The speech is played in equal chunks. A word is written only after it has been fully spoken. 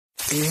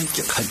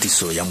ke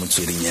kgatiso ya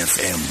Motsweding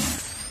FM.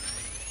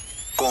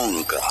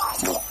 Konka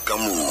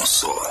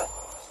bokamoso.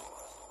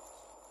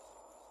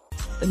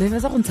 Le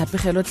nna sa go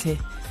ntshapegelo tlhe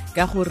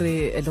ka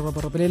gore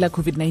leroborobo la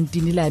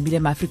COVID-19 le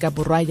amile Aforika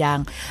Borwa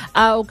yang.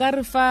 O ka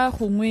re fa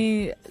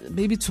gongwe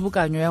maybe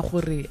tshubokanyo ya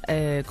gore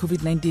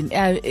COVID-19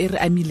 e re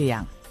amile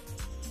yang?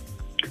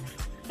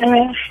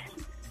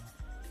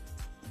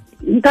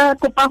 Nka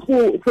kopa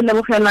go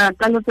lebogela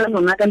ka lotsa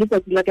lona ka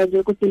letsatsi la ka je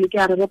ko pele ke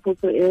a re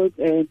potso e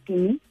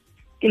tini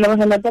ke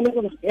lebogela ka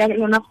ya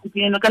lona go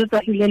tsena ka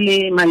letsatsi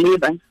le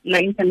maleba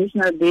la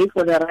International Day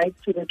for the Right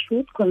to the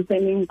Truth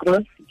Concerning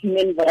Gross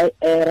Human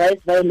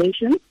Rights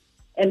Violations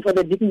and for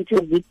the Dignity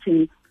of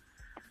Victims.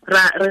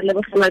 Re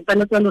lebogela ka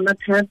lotsa lona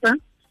thata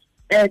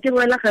ke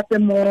boela gape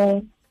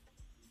mo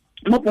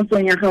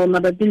potsong ya gago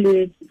mabapi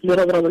le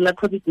leroborobo la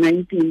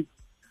COVID-19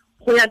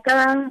 go ya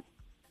ka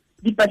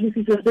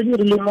dipatlisiso tse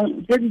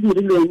di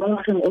dirilweng mo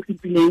ngwageng o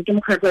fetileng ke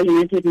mokgatlho wa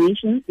United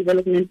Nations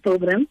Development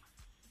Program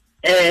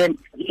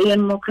le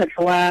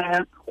mokgatlho wa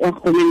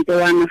kgomente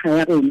wa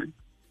naga ya rona.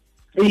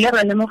 Re ile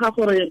ra lemoga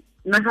gore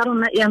naga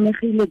rona e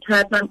amegile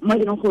thata mo e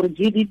leng gore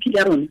GDP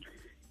ya rona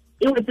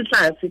e wetse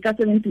tlase ka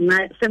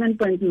 7.9%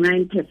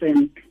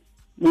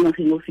 mo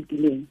ngwageng o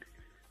fetileng.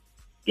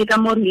 Ke ka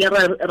mo re ile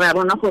ra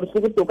bona gore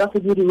go botoka go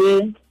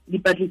diriwe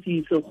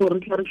dipatlisiso gore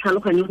re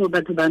tlhaloganye gore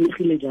batho ba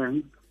amegile jang.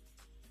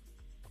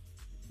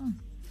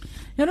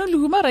 Yana le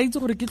huma ra itse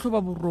gore ke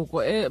tlhoba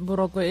boroko e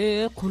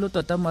kgolo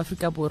tota mo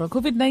Aforika Borwa.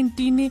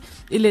 COVID-19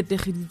 e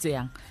letegeditse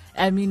yang?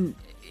 I mean,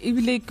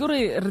 ebile ke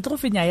re tlo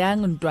fenya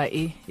yang ntwa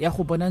ya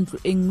go bona ntlo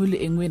engwe le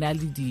engwe na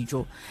le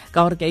dijo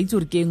ka gore ke itse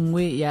gore ke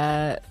engwe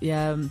ya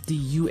the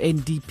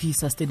UNDP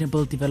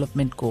Sustainable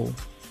Development Goal.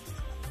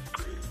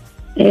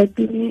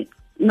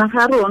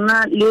 Naga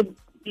rona le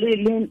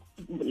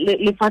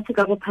fatse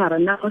ka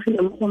bophara na go se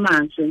le mo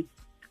maswe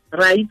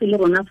ra itse le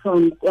rona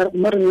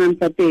mo re nnang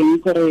tsa teng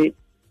gore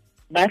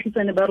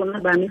baagisane ba rona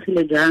ba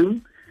amegile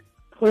jang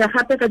go ya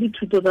gape ka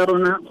dithuto tsa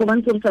rona go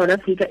bantse re South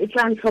Africa e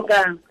tla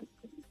tlhoka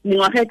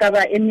mengwaga e ka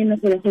ba e mene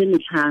go ya go e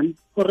metlhano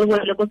gore re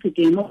boele ko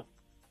sekeng mo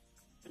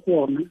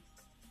gona.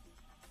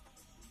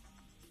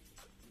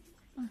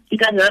 Ke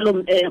ka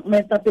jalo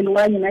moetapele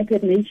wa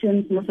United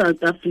Nations mo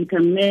South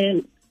Africa mme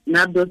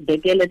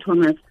pegelo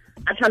Thomas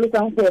a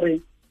tlhalosang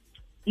gore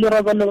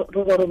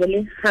leroborobo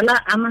le ga la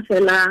ama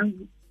fela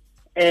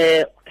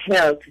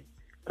health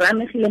ra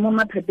amegile mo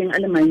maphateng a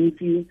le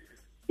mantsi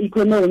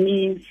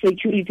ikonoming,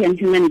 security and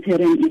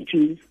humanitarian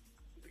issues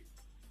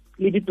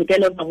le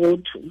ditokelo tsa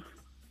botho.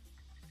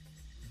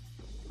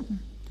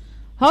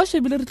 Ha o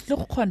shebile re tle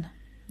go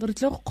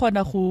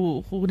kgona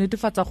go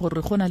netefatsa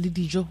gore go na le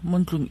dijo mo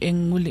ntlong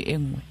engwe le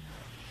engwe.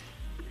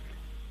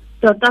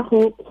 Tota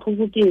go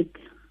bokete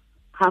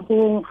ga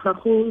go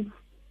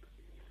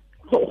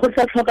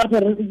sa tlhoka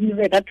gore re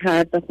dire ka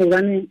thata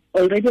gobane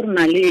already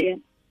re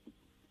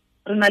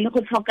na le go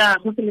tlhoka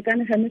go se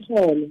lekane ga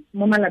megolo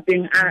mo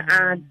malapeng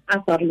a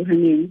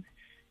farologaneng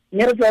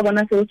mme re tla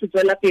bona seo se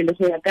tswela pele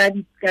go ya ka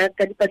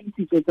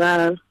dipatlisiso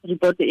tsa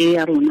report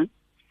ya rona.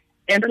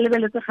 Re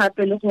lebeletse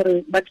gape le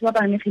gore batho ba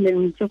ba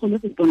amegileng segolo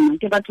se tona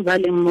ke batho ba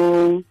leng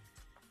mo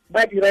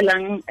ba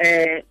direlang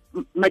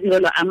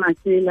madirelo a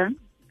masela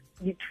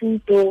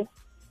dithuto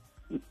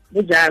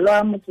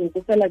bojalwa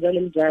motsoko fela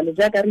jalo le jalo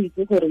jaaka re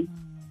itse gore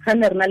ga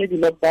ne re na le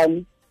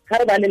di-lockdown ga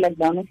re ba le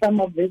lockdown some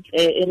of these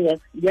areas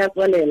di a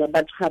tswalela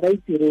batho ga ba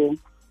itirong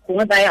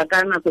gongwe ba ya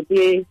ka nako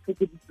tse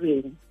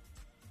fokoditsweng.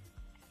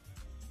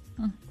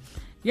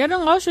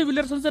 Yaanong ga o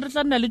shebile re tshwanetse re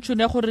tla nna le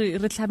tšhono ya gore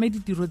re tlhame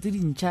ditiro tse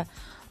dintšha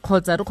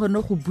kgotsa re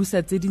kgone go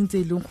busa tse ding tse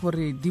e leng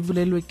gore di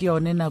bolelwe ke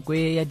yone nako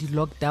ya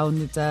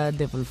di-lockdown tsa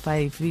level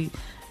 5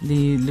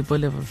 le bo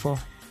level 4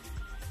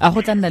 a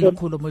go tla nna le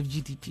kgolo mo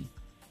GDP.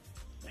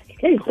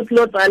 Go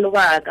tlo tsa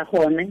lobaka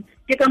gone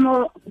ke ka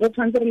mo re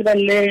tshwanetse re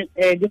lebelele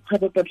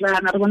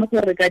dikgwebopotlana re bone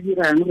gore re ka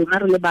dirang rona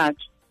re le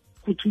batho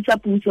go thusa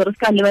puso re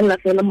ska lebelela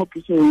fela mo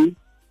pusong.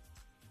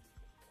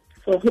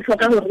 So go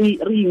tlhoka gore re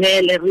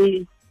inele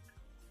re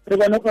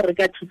bone gore re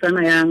ka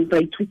thusana yang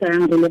ra ithusa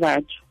yang re le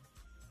batho.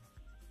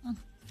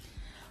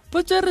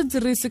 Potso re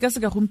re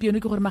seka-seka gompieno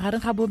ke gore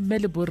magareng ga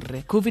bomme le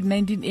borre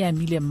COVID-19 e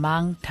amile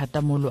mang thata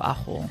mo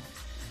loagong.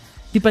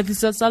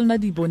 Dipatlisiso tsa lona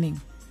di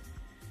boneng?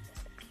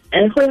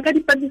 Go ya ka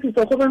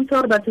dipatlisiso go bontsha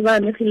gore batho ba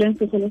amegileng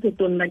segolo se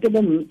tonna ke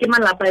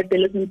malapa a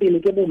eteletseng pele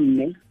ke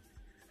bomme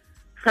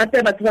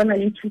gape batho ba na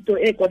le thuto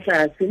e kwa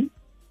tlase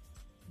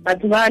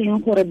batho ba leng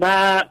gore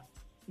ba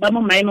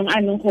mo maemong a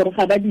leng gore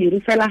ga ba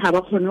dire fela ga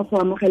ba kgone go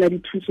amogela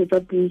dithuso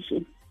tsa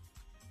puso.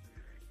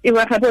 E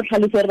ba gape o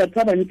tlhalose gore batho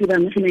ba bantsi ba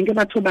amegileng ke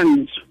batho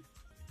bantsho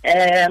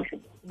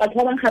batho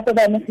ba bangwe gape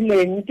ba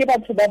amegileng ke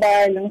batho ba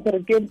ba leng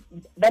gore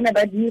ba ne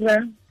ba dira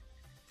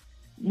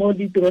mo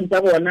ditirong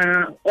tsa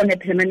bona on a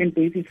permanent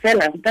basis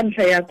fela ka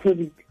ntlha ya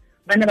COVID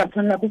ba ne ba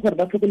tshwanela ke gore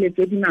ba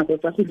fokoletse dinako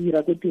tsa go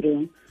dira ko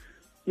tirong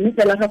mme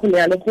fela ga go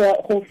le yalo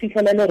go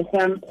fitlhelela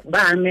gore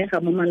ba amega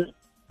mo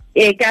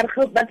ka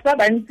re batho ba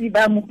bantsi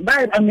ba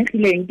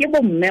amegileng ke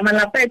bomme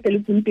malapa a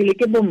eteletseng pele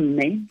ke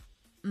bomme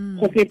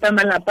go feta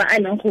malapa a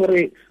leng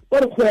gore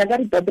gore go ya ka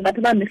report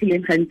batho ba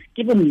amegileng gantsi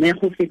ke bomme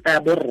go feta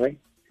borre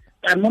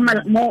ka mo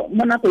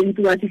nako e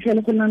ntsi wa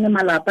fitlhele go na le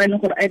malapa ene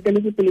gore a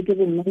eteletse pele ke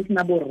bomme go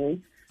sena borre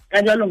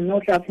ka jalo mme o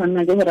tla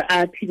tshwanna ke gore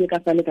a thibe ka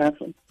fa le ka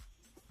fa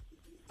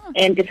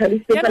and ke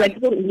tlhalositse fela ke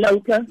gore o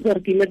utlwa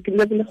gore ke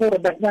le gore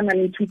batho ba na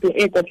le thuto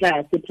e kwa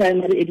tlase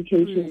primary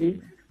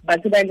education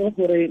batho ba e leng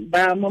gore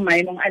ba mo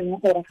maemong a leng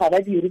gore ga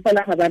ba dire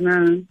fela ga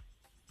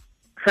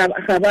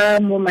ba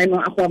mo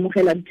maemong a go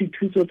amogela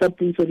dithuso tsa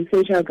puso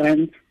di-social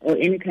grants or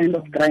any kind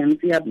of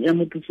grants ya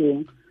mo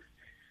pusong.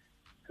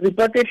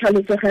 Report e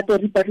tlhalose gape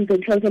dipatlisiso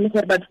di tlhalose le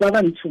gore batho ba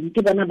bantsho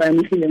ke bona ba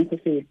amegileng go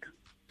feta.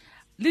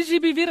 Le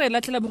GBV re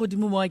latlhela mo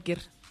godimo mo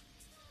akere.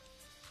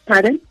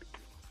 Pardon?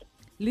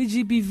 Le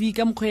GBV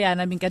ka mokgwa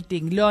yana meng ka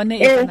teng le yone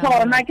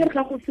gona ke re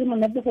ga go se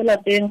monate fela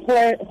teng go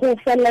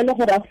felela le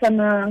gore a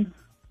fana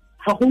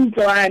ga go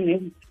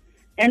utlwane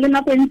and le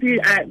nako ntsi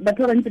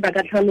batho ba ntsi ba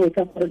ka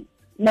tlhalosa gore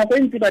nako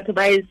ntsi batho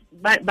ba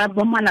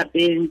bo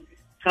malapeng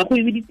ga go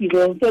ibe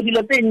ditiro so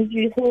dilo tse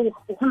ntsi go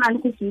na le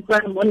go se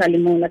utlwane mo la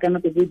le mola ka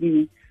nako tse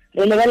dingwe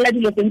re lebelela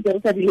dilo tse ntsi re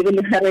sa di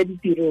lebele ga re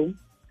ditirong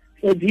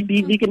so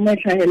GBV ke mo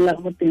tlhagelela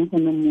mo teng go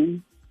no mo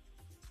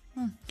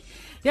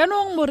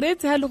yaanong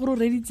moreetsi ha le gore o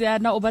reditse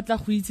yana o batla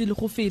go itse le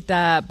go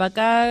feta ba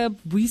ka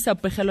buisa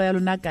pegelo ya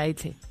lona kae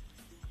tlhe?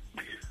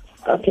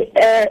 Okay,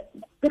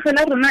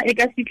 pegelo rona e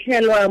ka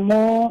fitlhelwa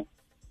mo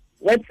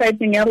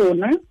website-eng ya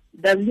rona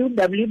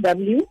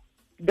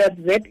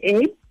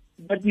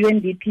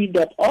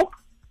www.za.undp.org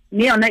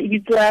mme yona e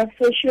bitswa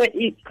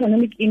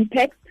socio-economic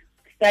impact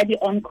study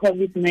on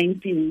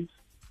COVID-19.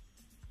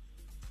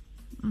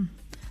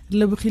 Re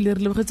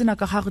lebogetse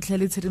nako ga go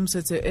tlhele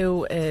tshedimosetso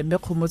eo Mme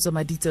Kgomotso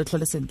Maditse o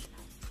tlhole sentle.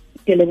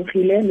 Ke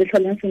lebogile le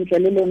tlhole sentle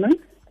le lona.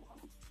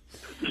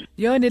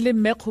 Yone le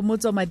Mme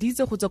Kgomotso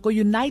Maditse go tswa ko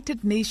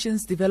United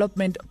Nations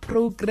Development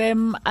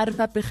Program a re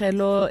fa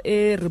pegelo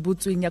e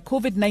rebotseng ya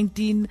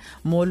COVID-19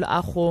 mo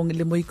loagong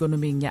le mo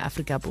ikonoming ya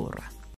Aforika Borwa.